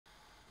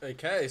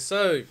Okay,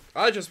 so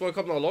I just woke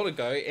up not long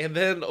ago, and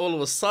then all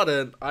of a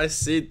sudden, I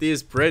see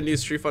this brand new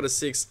Street Fighter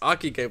 6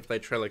 Aki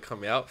gameplay trailer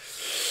come out.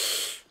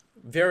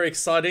 Very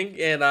exciting,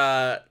 and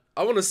I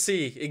want to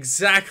see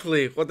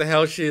exactly what the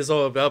hell she is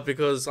all about,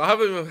 because I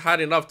haven't even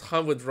had enough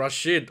time with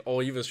Rashid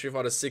or even Street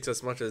Fighter 6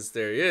 as much as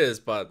there is,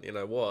 but you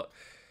know what?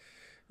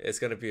 It's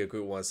going to be a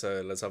good one,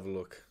 so let's have a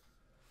look.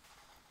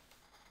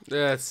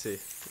 Let's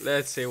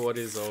see what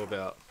it's all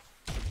about.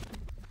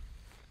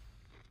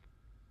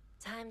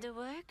 Time to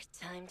work,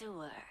 time to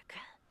work.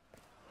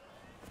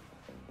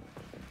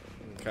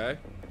 Okay.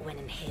 When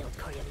inhaled,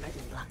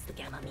 coriamyrtin blocks the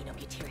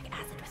gamma-aminobutyric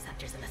acid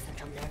receptors in the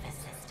central nervous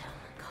system,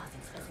 causing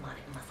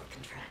spasmodic muscle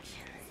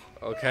contractions.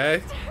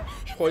 Okay.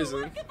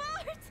 Poison. It's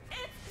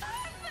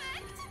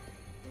perfect!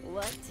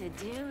 What to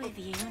do with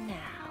you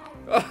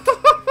now?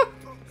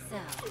 So,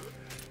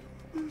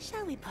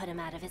 shall we put him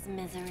out of his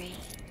misery?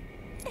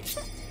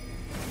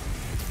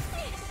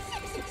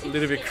 A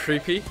little bit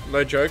creepy,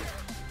 no joke.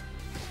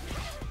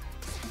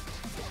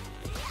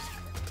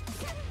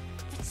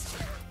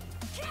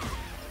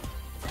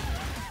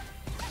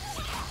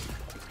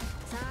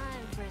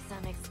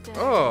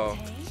 Oh.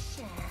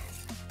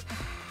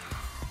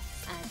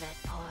 I bet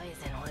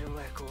poison would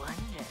work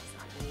wonders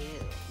on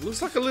you.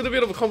 Looks like a little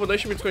bit of a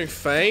combination between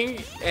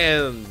Fang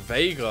and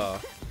Vega.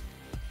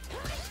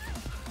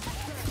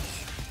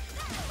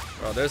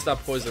 Oh, there's that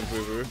poison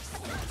boo-boo.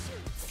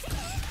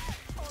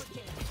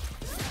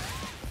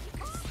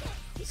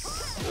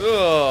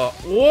 Ugh.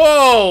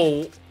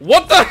 Whoa!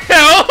 What the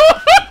hell?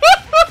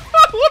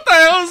 What the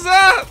hell is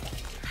that?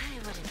 I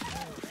wouldn't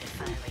move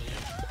if I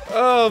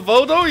were you.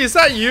 Voldo, is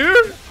that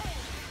you?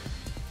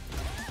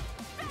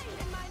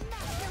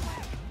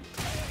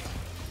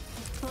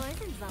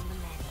 Poison's on the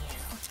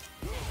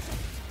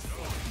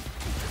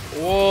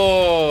menu.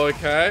 Whoa,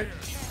 okay.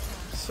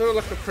 Sort of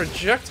like a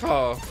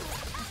projectile.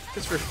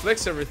 Just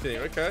reflects everything,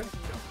 okay.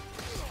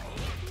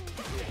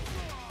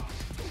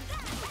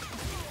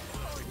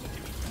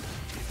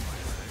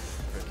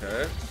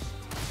 Okay.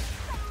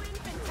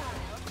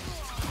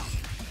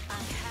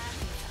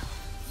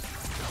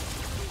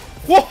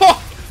 Whoa!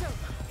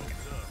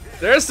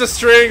 There's the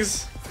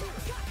strings.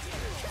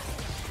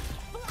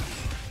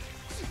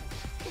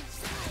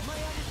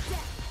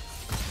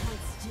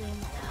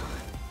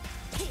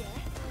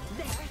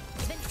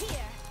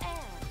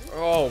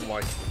 Oh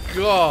my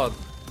god.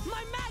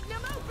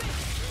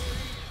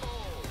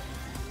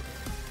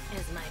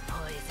 Is my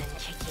poison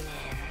kicking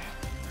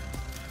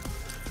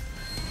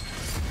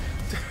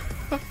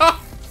in?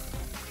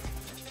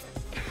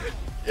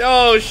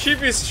 Yo, she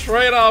be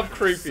straight up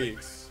creepy.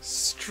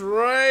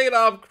 Straight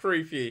up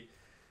creepy.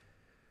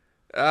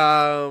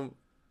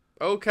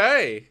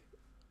 Okay.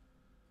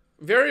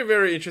 Very,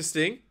 very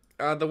interesting.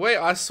 The way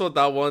I saw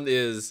that one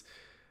is,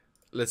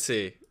 let's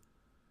see.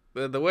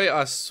 The way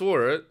I saw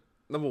it,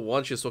 number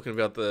one, she's talking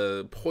about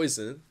the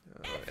poison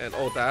and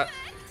all that.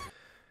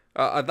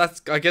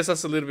 I guess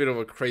that's a little bit of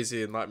a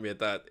crazy nightmare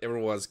that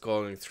everyone's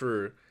going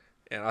through,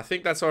 and I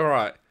think that's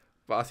alright.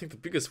 But I think the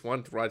biggest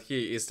one right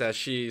here is that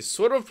she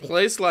sort of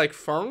plays like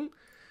Fang,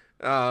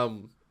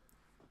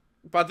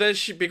 but then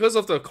because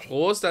of the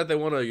claws that they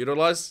want to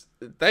utilize,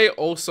 they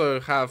also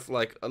have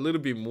like a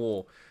little bit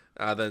more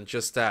than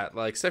just that.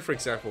 Like, say for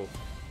example,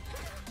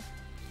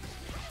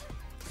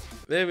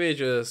 let me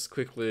just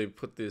quickly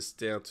put this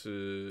down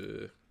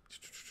to,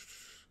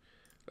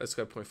 let's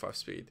go 0.5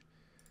 speed.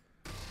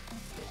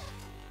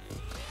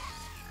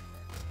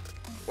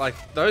 Like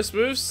those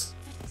moves,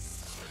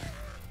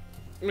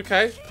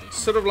 okay,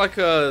 sort of like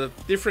a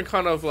different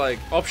kind of like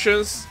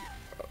options,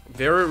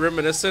 very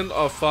reminiscent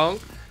of Fang,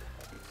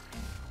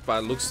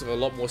 but looks a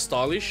lot more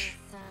stylish.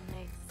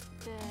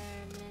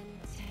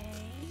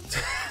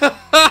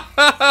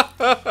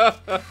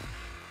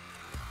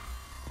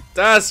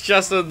 That's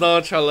just a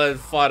nonchalant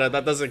fighter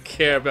that doesn't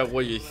care about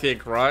what you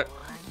think, right?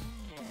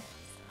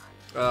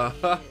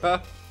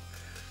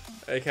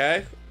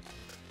 Okay.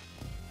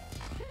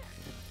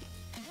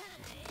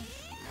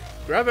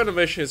 Grab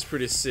animation is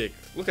pretty sick.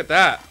 Look at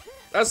that.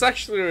 That's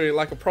actually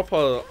like a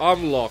proper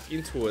arm lock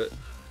into it.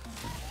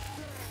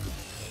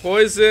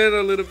 Poison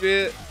a little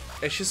bit.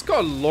 And she's got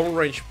a long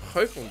range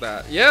poke on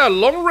that. Yeah,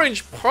 long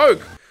range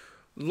poke.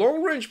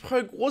 Long range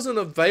poke wasn't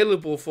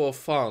available for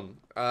Fang.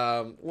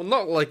 Well,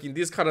 not like in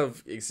this kind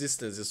of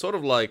existence. It's sort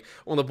of like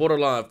on the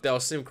borderline of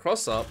Dhalsim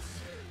cross up.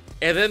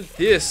 And then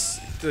this,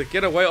 the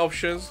getaway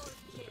options,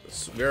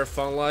 it's very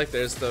Fang like.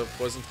 There's the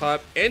poison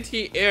type.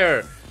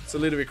 Anti-air. It's a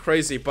little bit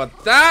crazy,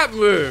 but that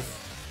move.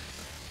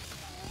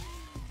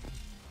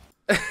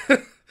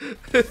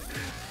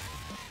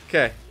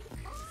 Okay.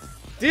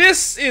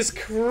 This is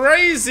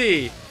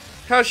crazy.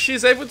 How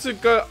she's able to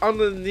go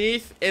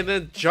underneath and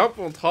then jump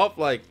on top.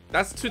 Like,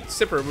 that's two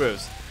separate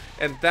moves.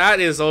 And that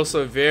is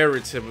also very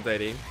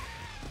intimidating.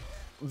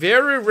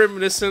 Very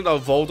reminiscent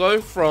of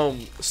Voldo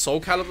from Soul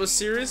Calibur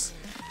series.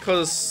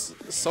 Because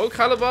Soul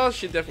Calibur,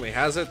 she definitely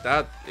has it.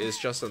 That is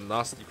just a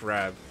nasty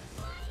grab.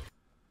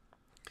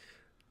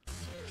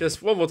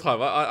 Just one more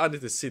time. I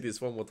need to see this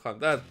one more time.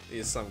 That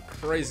is some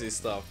crazy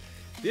stuff.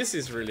 This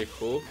is really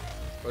cool.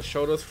 A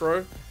shoulder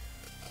throw.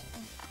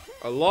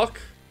 A lock.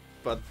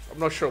 But I'm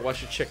not sure why I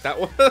should check that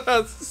one.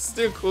 That's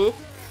still cool.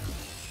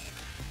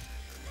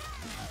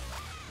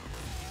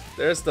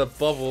 There's the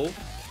bubble.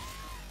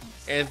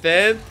 And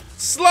then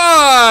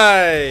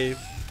slide!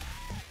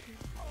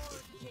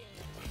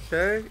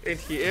 Okay, in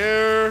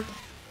here.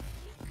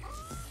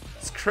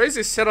 It's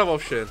crazy setup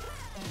option.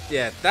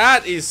 Yeah,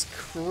 that is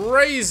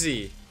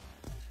crazy.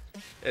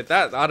 And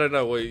that, I don't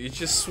know, what, you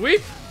just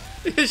sweep?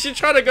 She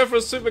tried to go for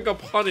a sweep and got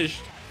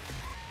punished.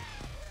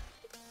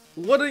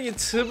 What an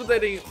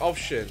intimidating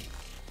option.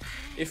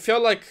 It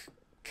felt like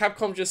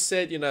Capcom just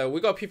said, you know,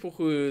 we got people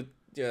who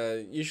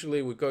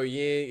usually we go in,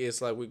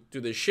 it's like we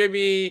do the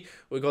shimmy,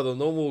 we got the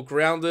normal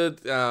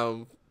grounded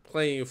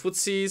playing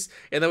footsies,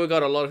 and then we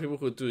got a lot of people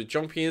who do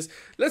jump-ins.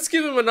 Let's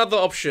give them another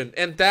option,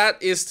 and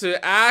that is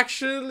to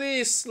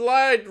actually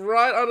slide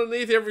right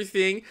underneath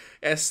everything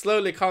and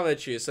slowly come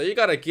at you. So you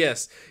gotta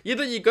guess.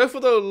 Either you go for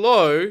the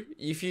low,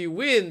 if you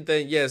win,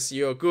 then yes,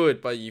 you're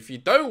good. But if you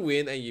don't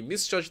win and you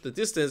misjudge the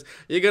distance,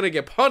 you're gonna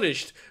get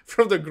punished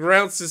from the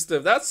ground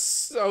system. That's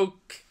so...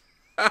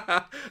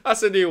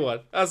 That's a new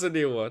one. That's a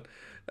new one.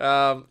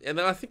 And then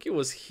I think it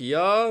was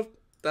here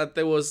that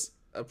there was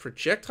a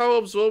projectile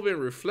absorb and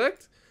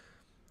reflect.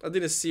 I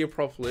didn't see it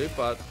properly,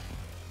 but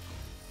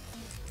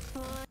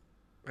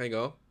hang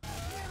on.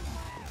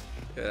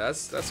 Yeah,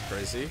 that's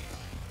crazy.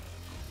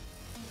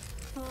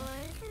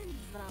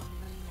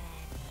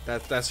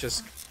 That's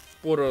just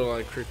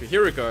borderline creepy.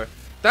 Here we go.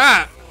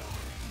 That!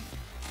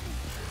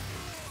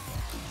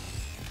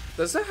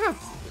 Does that have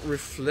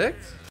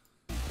reflect?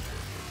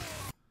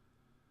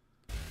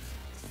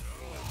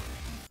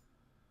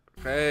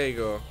 There you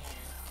go.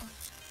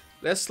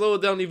 Let's slow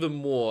it down even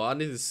more. I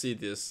need to see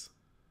this.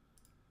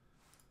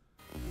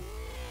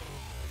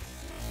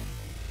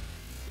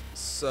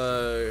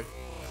 So,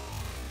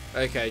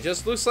 okay,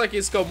 just looks like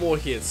it's got more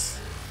hits.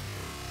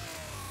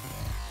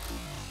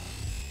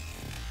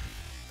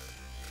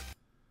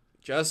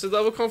 Just to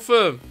double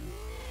confirm,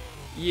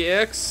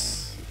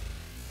 EX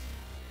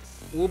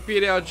will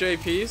beat our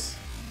JPs,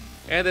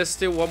 and there's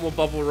still one more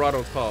bubble right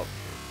on top.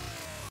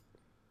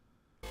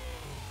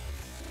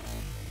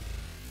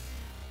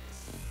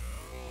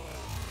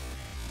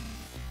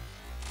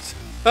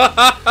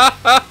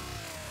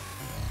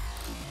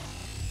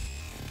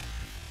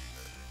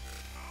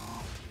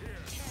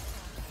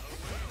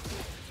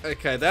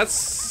 Okay,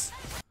 that's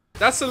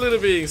a little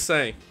bit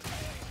insane.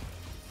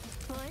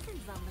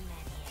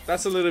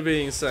 That's a little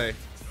bit insane.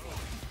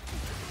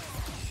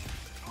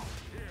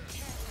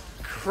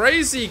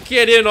 Crazy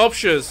get in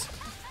options.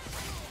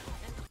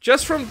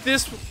 Just from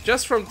this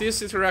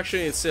interaction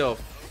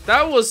itself.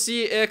 That was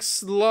CX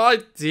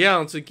slide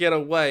down to get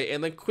away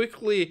and then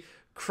quickly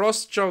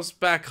cross jumps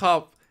back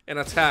up and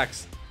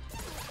attacks.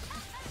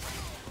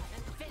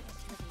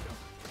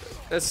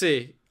 Let's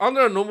see.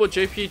 Under a normal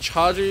JP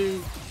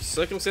charging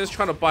circumstance,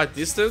 trying to buy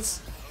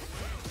distance.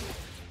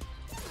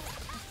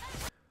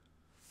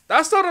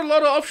 That's not a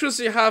lot of options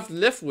you have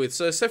left with.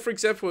 So say for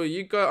example,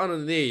 you go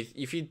underneath.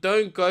 If you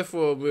don't go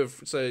for a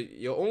move, so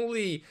your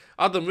only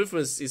other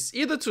movements is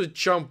either to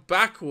jump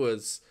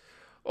backwards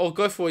or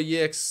go for a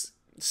EX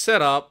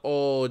setup,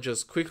 or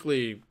just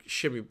quickly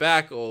shimmy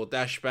back or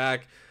dash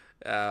back,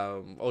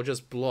 or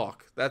just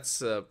block.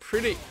 That's a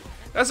pretty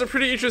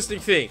interesting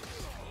thing.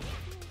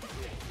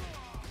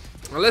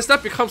 Unless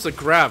that becomes a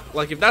grab.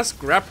 Like if that's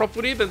grab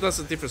property, then that's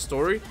a different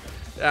story.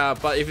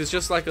 But if it's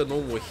just like a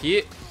normal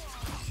hit,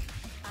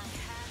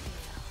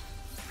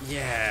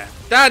 yeah,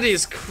 that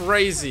is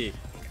crazy.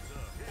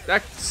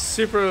 That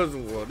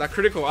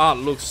critical art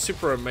looks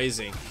super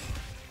amazing.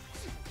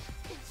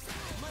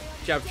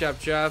 Jab, jab,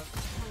 jab.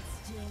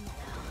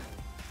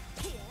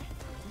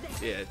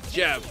 Yeah,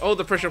 jab. All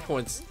the pressure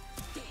points.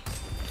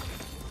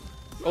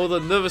 All the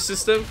nervous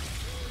system.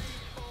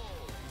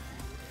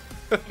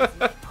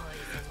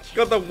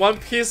 Got the One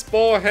Piece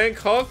ball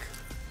Hancock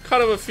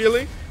kind of a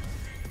feeling.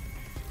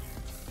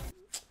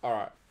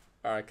 Alright,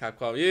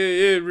 Capcom.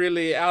 You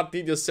really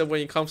outdid yourself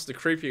when it comes to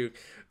creepy.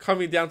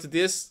 Coming down to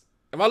this.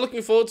 Am I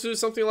looking forward to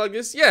something like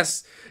this?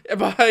 Yes.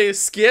 Am I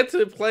scared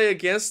to play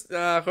against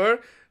her?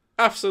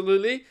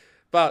 Absolutely.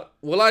 But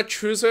will I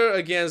choose her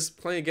against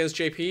playing against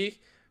JP?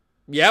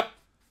 Yep.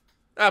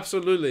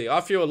 Absolutely. I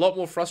feel a lot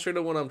more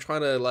frustrated when I'm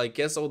trying to like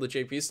guess all the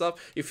JP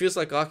stuff. It feels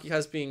like A.K.I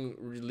has been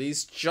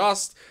released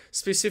just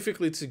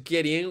specifically to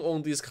get in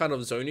on these kind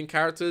of zoning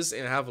characters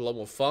and have a lot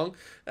more fun.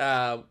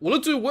 Will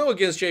it do well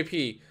against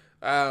JP?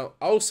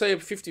 I'll say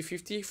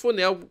 50-50 for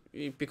now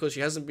because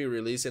she hasn't been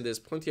released and there's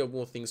plenty of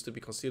more things to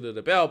be considered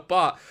about.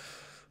 But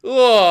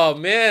oh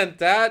man,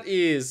 that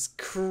is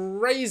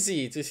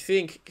crazy to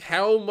think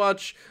how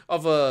much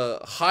of a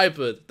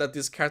hybrid that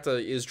this character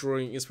is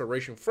drawing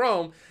inspiration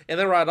from. And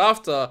then right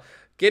after,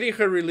 getting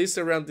her released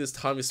around this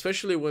time,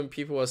 especially when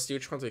people are still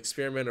trying to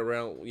experiment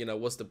around, you know,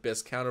 what's the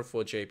best counter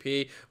for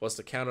JP, what's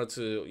the counter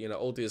to, you know,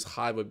 all these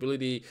high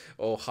mobility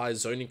or high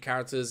zoning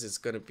characters it's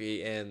going to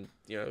be. And,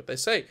 you know, they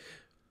say,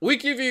 we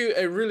give you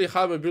a really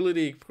high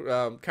mobility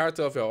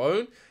character of your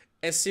own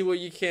and see what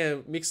you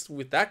can mix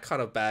with that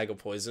kind of bag of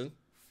poison.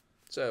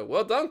 So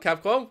well done,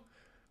 Capcom.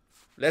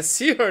 Let's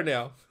see her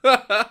now.